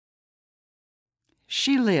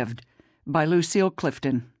She Lived by Lucille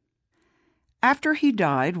Clifton. After he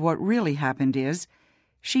died, what really happened is,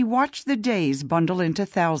 she watched the days bundle into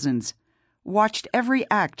thousands, watched every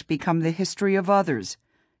act become the history of others,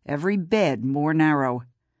 every bed more narrow.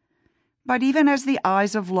 But even as the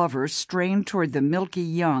eyes of lovers strained toward the milky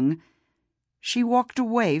young, she walked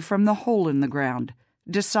away from the hole in the ground,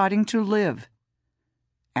 deciding to live.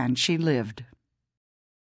 And she lived.